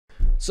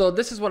So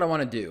this is what I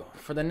want to do.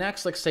 For the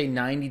next, like say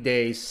 90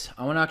 days,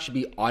 I want to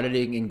actually be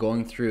auditing and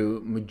going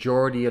through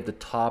majority of the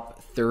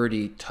top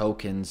 30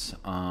 tokens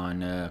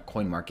on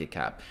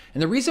CoinMarketCap.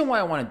 And the reason why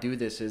I want to do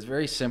this is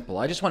very simple.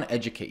 I just want to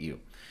educate you.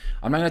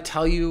 I'm not going to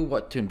tell you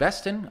what to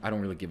invest in. I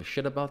don't really give a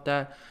shit about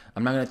that.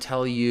 I'm not going to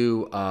tell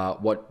you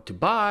what to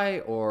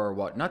buy or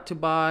what not to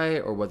buy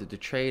or whether to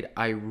trade.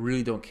 I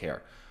really don't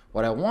care.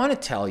 What I want to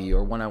tell you,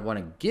 or what I want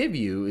to give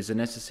you, is the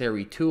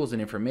necessary tools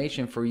and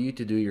information for you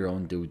to do your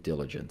own due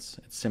diligence.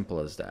 It's simple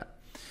as that.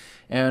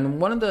 And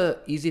one of the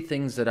easy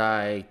things that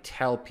I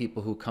tell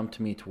people who come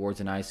to me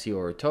towards an ICO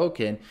or a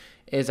token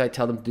is I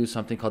tell them to do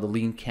something called the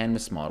lean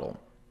canvas model,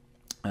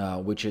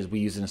 which is we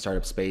use in the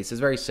startup space. It's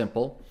very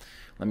simple.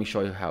 Let me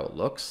show you how it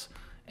looks.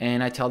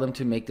 And I tell them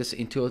to make this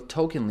into a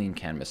token lean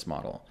canvas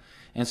model.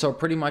 And so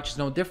pretty much it's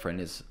no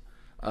different.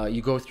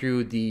 You go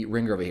through the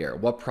ringer over here.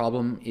 What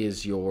problem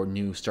is your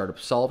new startup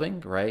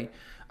solving, right?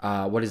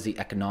 What is the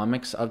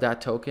economics of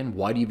that token?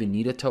 Why do you even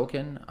need a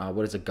token?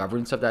 What is the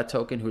governance of that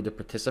token? Who are the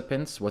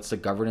participants? What's the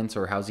governance,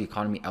 or how's the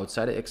economy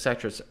outside it, et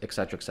cetera, et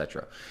cetera, et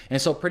cetera.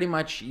 And so pretty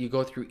much you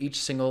go through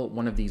each single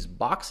one of these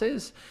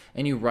boxes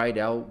and you write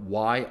out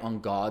why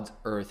on God's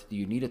earth do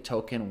you need a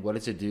token? What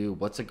does it do?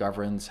 What's the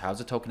governance? How's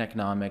the token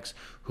economics?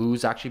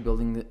 Who's actually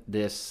building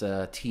this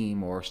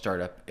team or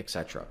startup, et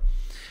cetera.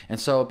 And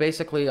so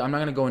basically, I'm not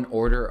going to go in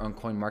order on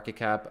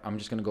CoinMarketCap. I'm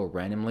just going to go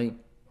randomly.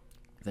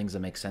 Things that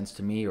make sense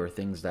to me, or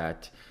things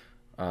that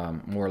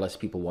more or less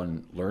people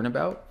want to learn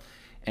about.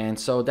 And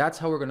so that's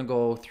how we're going to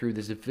go through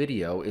this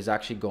video, is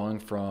actually going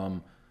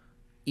from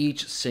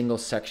each single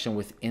section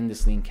within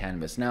this lean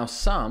canvas. Now,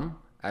 some,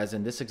 as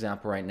in this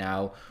example right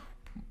now,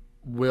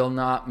 will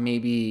not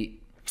maybe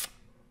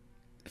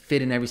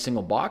fit in every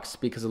single box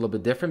because it's a little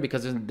bit different,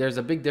 because there's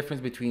a big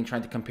difference between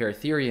trying to compare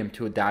Ethereum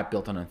to a dApp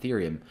built on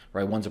Ethereum,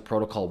 right? One's a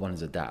protocol, one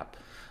is a dApp.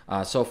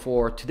 So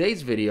for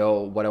today's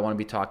video, what I want to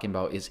be talking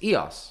about is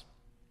EOS.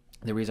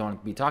 The reason I want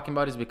to be talking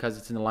about it is because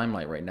it's in the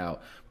limelight right now.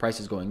 Price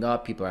is going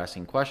up, people are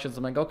asking questions.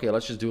 I'm like, okay,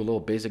 let's just do a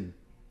little basic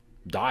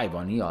dive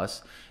on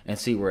EOS and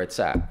see where it's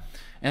at.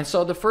 And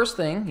so the first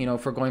thing, you know,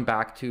 for going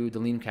back to the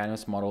lean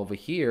canvas model over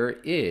here,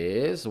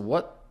 is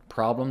what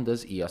problem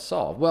does EOS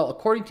solve? Well,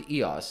 according to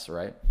EOS,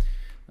 right?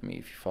 Let me,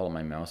 if you follow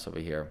my mouse over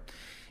here,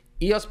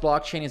 EOS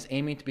blockchain is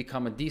aiming to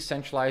become a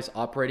decentralized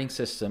operating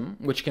system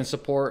which can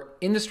support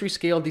industry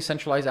scale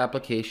decentralized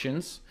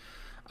applications.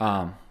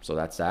 So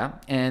that's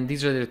that. And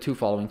these are the two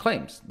following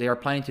claims. They are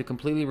planning to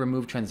completely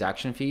remove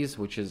transaction fees,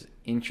 which is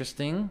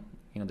interesting.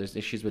 You know, there's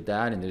issues with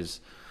that, and there's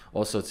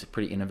also, it's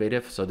pretty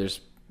innovative. So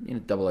there's, you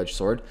know, double-edged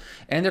sword.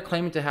 And they're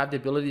claiming to have the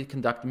ability to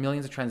conduct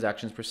millions of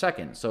transactions per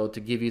second. So to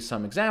give you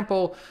some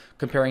example,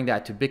 comparing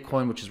that to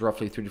Bitcoin, which is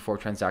roughly 3 to 4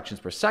 transactions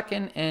per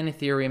second, and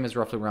Ethereum is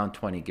roughly around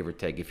 20, give or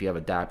take. If you have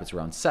a dApp, it's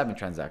around 7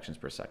 transactions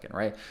per second,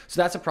 right?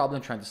 So that's a problem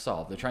they're trying to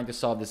solve. They're trying to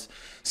solve this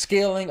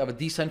scaling of a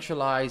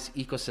decentralized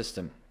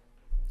ecosystem.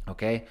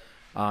 Okay,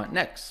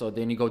 next, so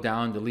then you go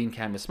down the lean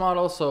canvas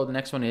model. So the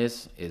next one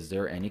is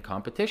there any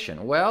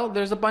competition? Well,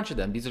 there's a bunch of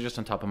them. These are just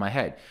on top of my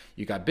head.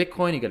 You got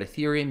Bitcoin, you got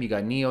Ethereum, you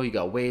got Neo, you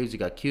got Waves, you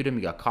got Qtum,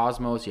 you got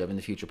Cosmos, you have in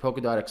the future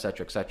Polkadot, et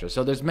cetera, et cetera.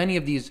 So there's many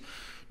of these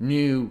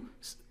new,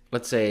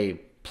 let's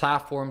say,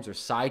 platforms or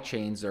side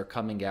chains that are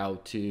coming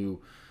out to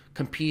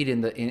compete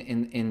in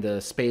the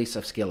space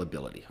of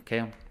scalability.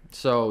 Okay,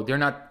 so they're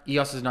not,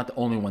 EOS is not the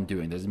only one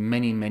doing. There's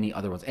many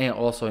other ones, and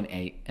also an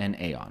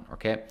Aeon.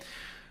 Okay.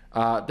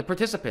 The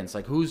participants,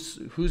 like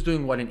who's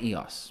doing what in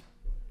EOS?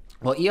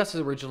 Well, EOS's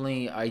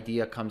originally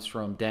idea comes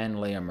from Dan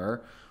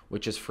Larimer,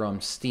 which is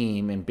from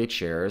Steem and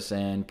BitShares,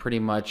 and pretty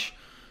much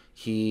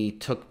he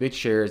took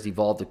BitShares,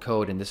 evolved the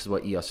code, and this is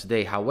what EOS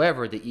today.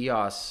 However, the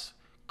EOS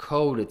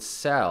code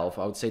itself,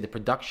 I would say the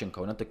production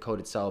code, not the code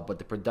itself, but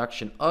the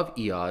production of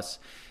EOS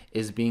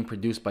is being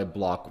produced by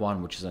Block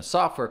One, which is a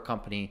software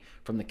company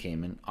from the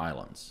Cayman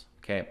Islands.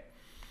 Okay,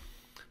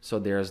 so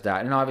there's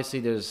that, and obviously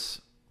there's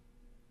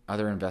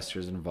other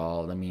investors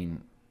involved. I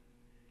mean,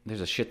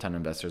 there's a shit ton of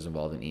investors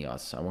involved in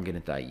EOS. I won't get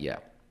into that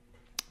yet.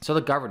 So the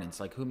governance,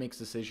 like who makes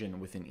decision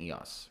within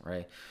EOS,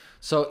 right?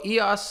 So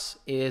EOS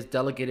is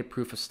delegated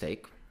proof of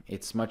stake.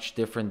 It's much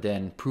different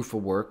than proof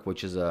of work,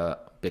 which is a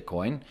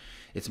Bitcoin.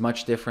 It's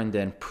much different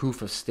than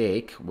proof of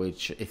stake,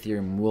 which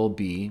Ethereum will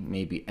be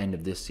maybe end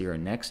of this year or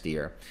next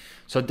year.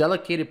 So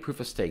delegated proof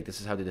of stake,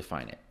 this is how they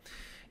define it.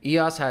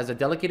 EOS has a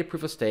delegated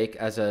proof of stake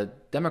as a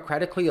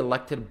democratically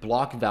elected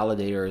block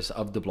validators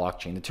of the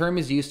blockchain. The term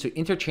is used to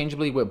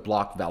interchangeably with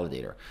block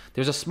validator.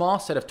 There's a small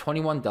set of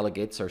 21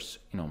 delegates, or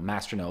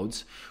master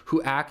nodes,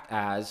 who act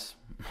as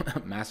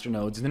master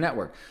nodes in the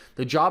network.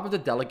 The job of the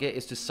delegate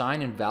is to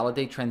sign and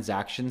validate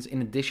transactions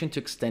in addition to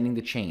extending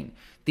the chain.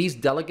 These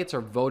delegates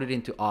are voted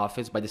into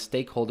office by the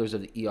stakeholders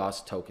of the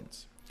EOS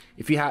tokens.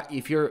 If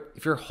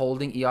you're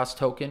holding EOS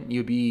token,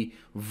 you'll be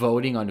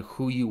voting on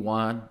who you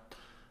want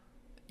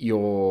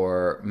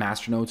your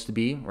masternodes to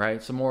be,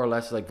 right? So more or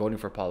less like voting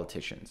for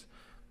politicians.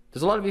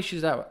 There's a lot of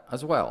issues that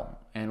as well,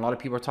 and a lot of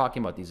people are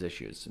talking about these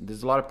issues.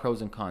 There's a lot of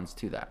pros and cons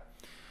to that.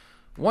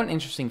 One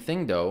interesting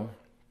thing though,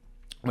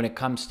 when it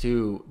comes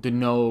to the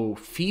no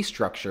fee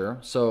structure.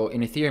 So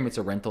in Ethereum, it's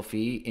a rental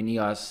fee. In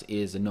EOS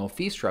is a no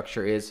fee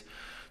structure, is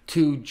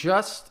to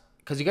just,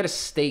 because you got to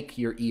stake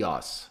your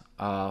EOS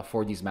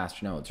for these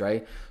master nodes,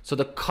 right? So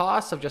the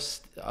cost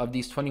of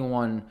these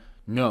 21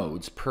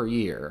 nodes per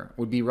year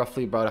would be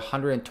roughly about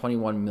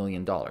 $121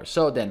 million.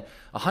 So then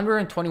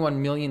 $121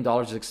 million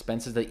of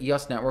expenses that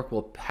EOS network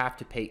will have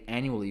to pay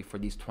annually for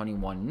these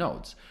 21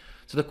 nodes.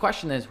 So the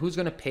question is, who's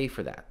going to pay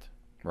for that,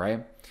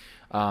 right?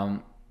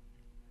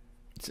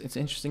 It's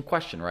an interesting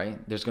question, right?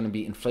 There's going to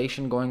be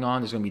inflation going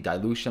on. There's going to be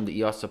dilution of the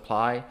EOS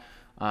supply.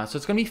 So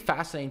it's going to be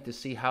fascinating to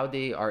see how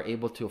they are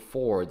able to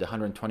afford the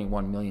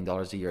 $121 million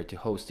a year to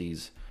host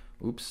these,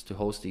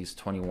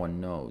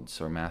 21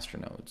 nodes or master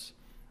nodes.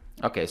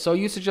 Okay, so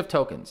usage of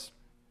tokens.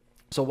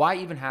 So why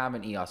even have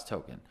an EOS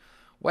token?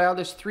 Well,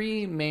 there's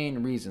three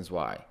main reasons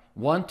why.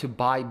 One, to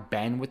buy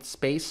bandwidth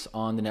space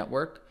on the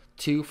network.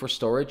 Two, for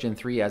storage. And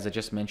three, as I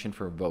just mentioned,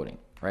 for voting,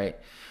 right?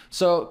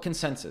 So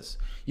consensus.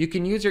 You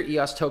can use your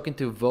EOS token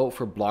to vote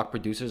for block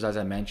producers, as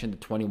I mentioned, the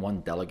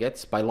 21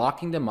 delegates, by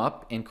locking them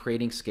up and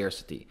creating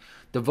scarcity.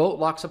 The vote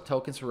locks up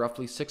tokens for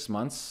roughly 6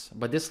 months,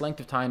 but this length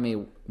of time may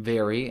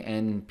vary,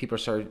 and people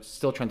are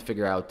still trying to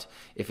figure out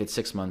if it's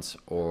 6 months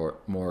or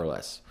more or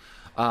less.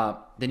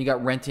 Then you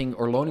got renting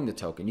or loaning the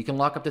token. You can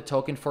lock up the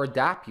token for a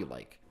dApp you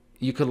like.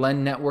 You could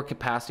lend network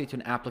capacity to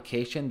an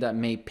application that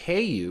may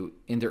pay you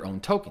in their own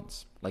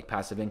tokens, like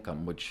passive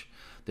income, which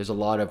there's a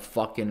lot of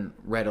fucking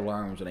red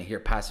alarms when I hear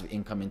passive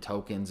income in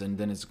tokens, and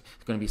then it's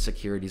going to be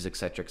securities,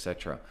 etc.,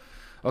 etc.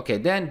 Okay,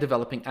 then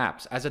developing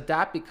apps. As a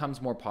dApp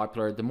becomes more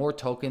popular, the more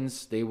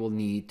tokens they will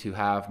need to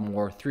have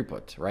more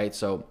throughput, right?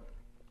 So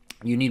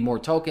you need more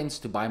tokens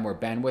to buy more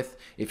bandwidth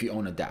if you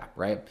own a dApp,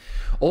 right?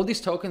 All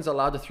these tokens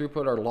allowed the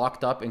throughput are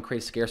locked up and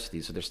create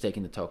scarcity, so they're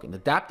staking the token. The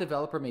dApp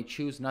developer may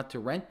choose not to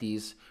rent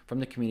these from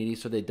the community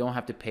so they don't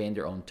have to pay in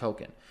their own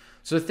token.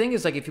 So the thing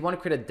is, like, if you want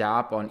to create a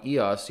dApp on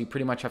EOS, you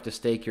pretty much have to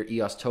stake your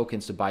EOS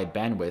tokens to buy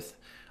bandwidth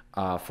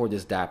for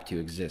this dApp to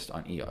exist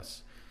on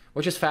EOS,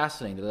 which is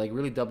fascinating. They're like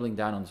really doubling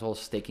down on this whole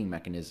staking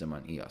mechanism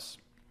on EOS.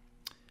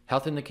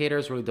 Health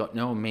indicators, really don't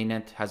know.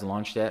 Mainnet hasn't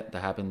launched yet.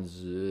 That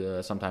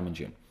happens sometime in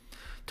June.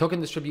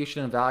 Token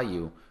distribution and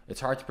value. It's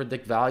hard to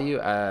predict value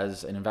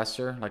as an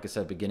investor. Like I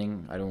said at the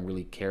beginning, I don't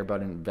really care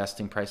about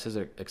investing prices,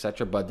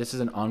 etc. But this is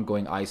an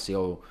ongoing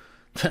ICO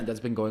that's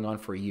been going on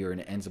for a year,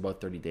 and it ends about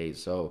 30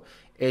 days. So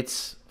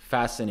it's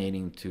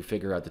fascinating to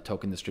figure out the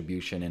token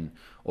distribution and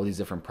all these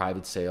different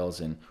private sales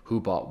and who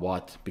bought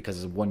what, because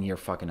it's a 1 year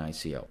fucking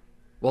ICO.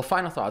 Well,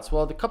 final thoughts.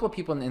 Well, a couple of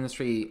people in the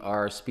industry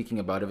are speaking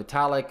about it.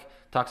 Vitalik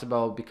talks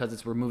about because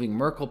it's removing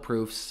Merkle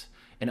proofs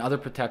and other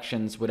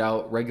protections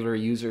without regular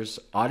users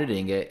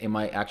auditing it, it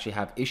might actually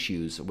have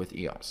issues with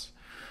EOS.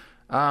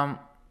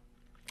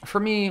 For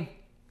me,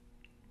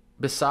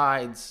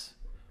 besides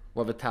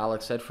what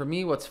Vitalik said, for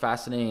me, what's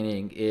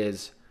fascinating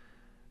is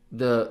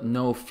the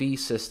no fee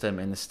system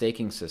and the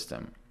staking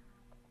system,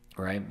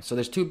 right? So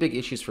there's two big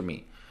issues for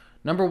me.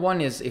 Number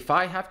one is if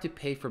I have to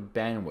pay for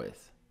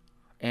bandwidth,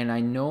 and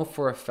I know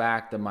for a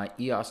fact that my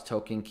EOS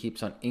token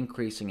keeps on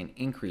increasing and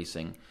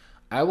increasing,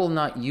 I will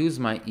not use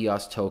my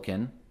EOS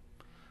token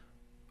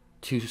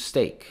to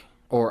stake,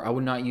 or I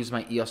would not use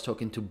my EOS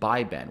token to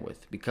buy bandwidth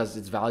because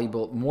it's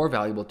valuable, more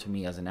valuable to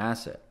me as an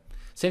asset.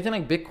 Same thing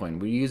like Bitcoin.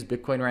 Would you use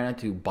Bitcoin right now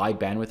to buy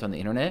bandwidth on the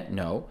internet?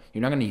 No,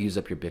 you're not going to use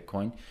up your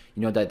Bitcoin.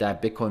 You know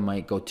that Bitcoin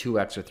might go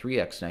 2x or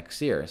 3x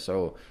next year.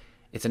 So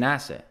it's an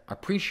asset,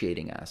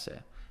 appreciating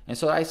asset. And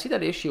so I see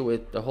that issue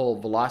with the whole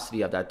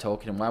velocity of that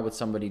token, and why would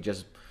somebody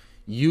just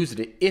use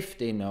it if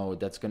they know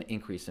that's going to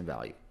increase in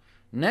value?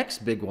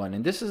 Next big one,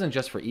 and this isn't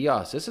just for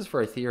EOS, this is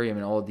for Ethereum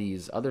and all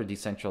these other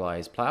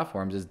decentralized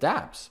platforms, is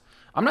dApps.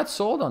 I'm not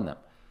sold on them.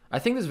 I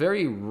think there's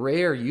very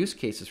rare use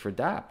cases for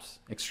dApps,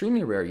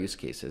 extremely rare use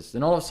cases.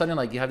 Then all of a sudden,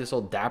 like, you have this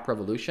whole dApp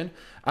revolution.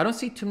 I don't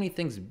see too many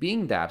things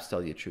being dApps, to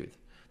tell you the truth.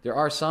 There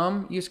are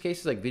some use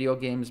cases, like video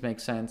games make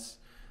sense.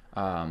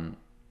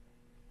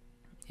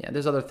 Yeah,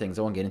 there's other things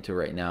I won't get into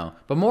right now.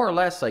 But more or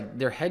less, like,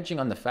 they're hedging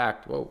on the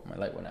fact, whoa, my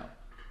light went out.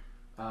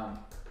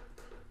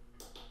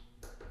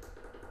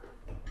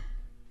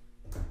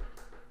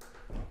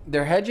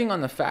 They're hedging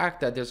on the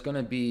fact that there's going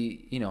to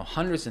be, you know,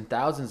 hundreds and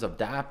thousands of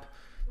dApp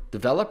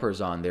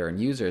developers on there and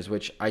users,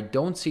 which I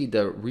don't see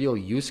the real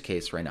use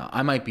case right now.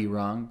 I might be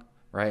wrong,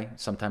 right?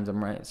 Sometimes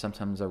I'm right,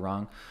 sometimes I'm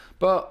wrong.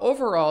 But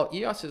overall,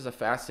 EOS is a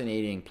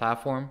fascinating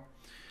platform.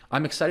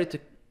 I'm excited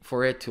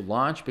for it to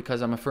launch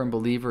because I'm a firm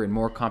believer in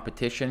more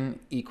competition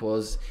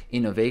equals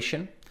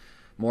innovation.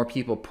 More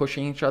people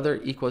pushing each other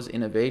equals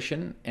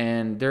innovation.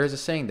 And there is a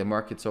saying, the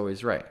market's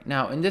always right.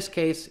 Now, in this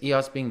case,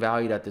 EOS being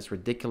valued at this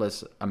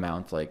ridiculous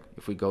amount, like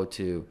if we go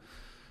to,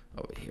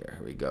 over here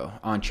we go,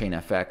 on-chain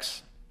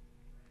FX,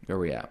 where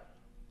are we at?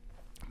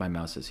 My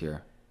mouse is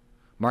here.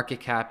 Market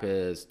cap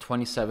is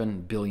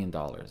 $27 billion.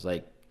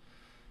 Like,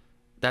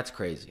 that's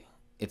crazy.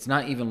 It's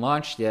not even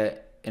launched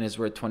yet, and it's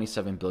worth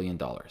 $27 billion.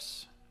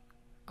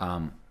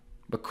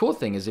 But cool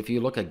thing is, if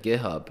you look at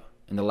GitHub,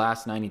 in the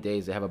last 90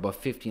 days, they have about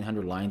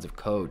 1,500 lines of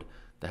code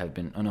that have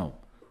been, oh no,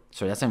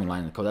 sorry, that's not even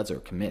line of code, that's their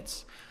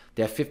commits.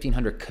 They have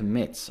 1,500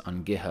 commits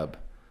on GitHub.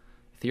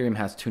 Ethereum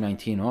has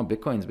 219. Oh,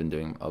 Bitcoin's been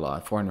doing a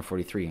lot,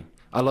 443.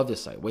 I love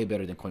this site, way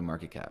better than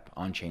CoinMarketCap,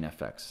 on-chain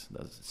FX.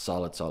 That's a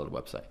solid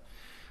website.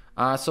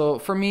 So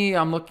for me,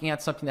 I'm looking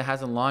at something that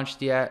hasn't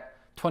launched yet.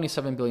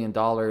 $27 billion.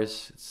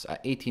 It's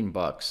at 18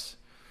 bucks.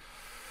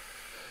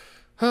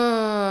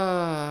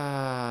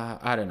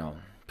 I don't know.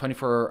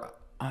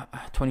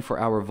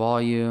 24-hour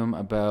volume,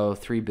 about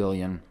 3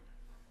 billion.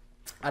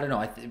 I don't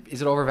know.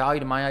 Is it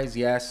overvalued in my eyes?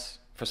 Yes.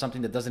 For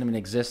something that doesn't even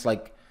exist,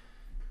 like,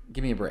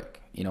 give me a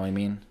break. You know what I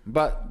mean?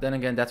 But then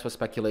again, that's what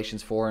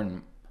speculation's for.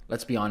 And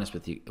let's be honest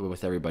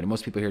with everybody.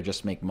 Most people here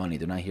just make money.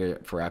 They're not here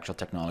for actual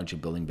technology,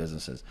 building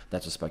businesses.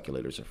 That's what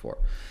speculators are for.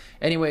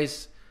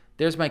 Anyways,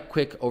 there's my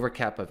quick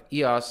overcap of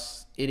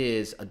EOS. It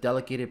is a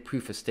delegated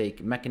proof of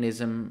stake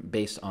mechanism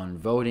based on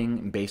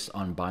voting, based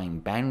on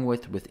buying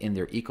bandwidth within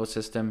their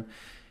ecosystem.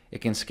 It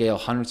can scale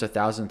hundreds of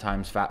thousands of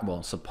times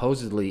well,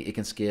 supposedly it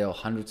can scale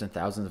hundreds and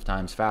thousands of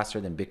times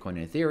faster than Bitcoin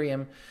and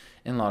Ethereum,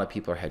 and a lot of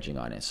people are hedging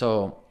on it.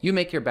 So you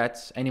make your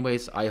bets.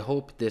 Anyways, I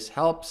hope this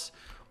helps.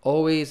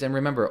 Always, and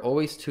remember,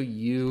 always to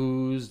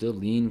use the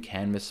lean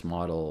canvas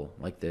model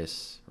like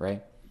this,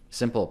 right?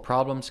 Simple: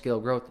 problem, scale,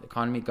 growth,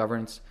 economy,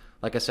 governance.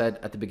 Like I said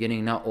at the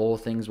beginning, not all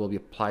things will be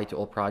applied to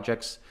all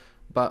projects,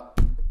 but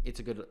it's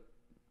a good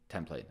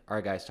template. All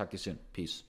right, guys, talk to you soon. Peace.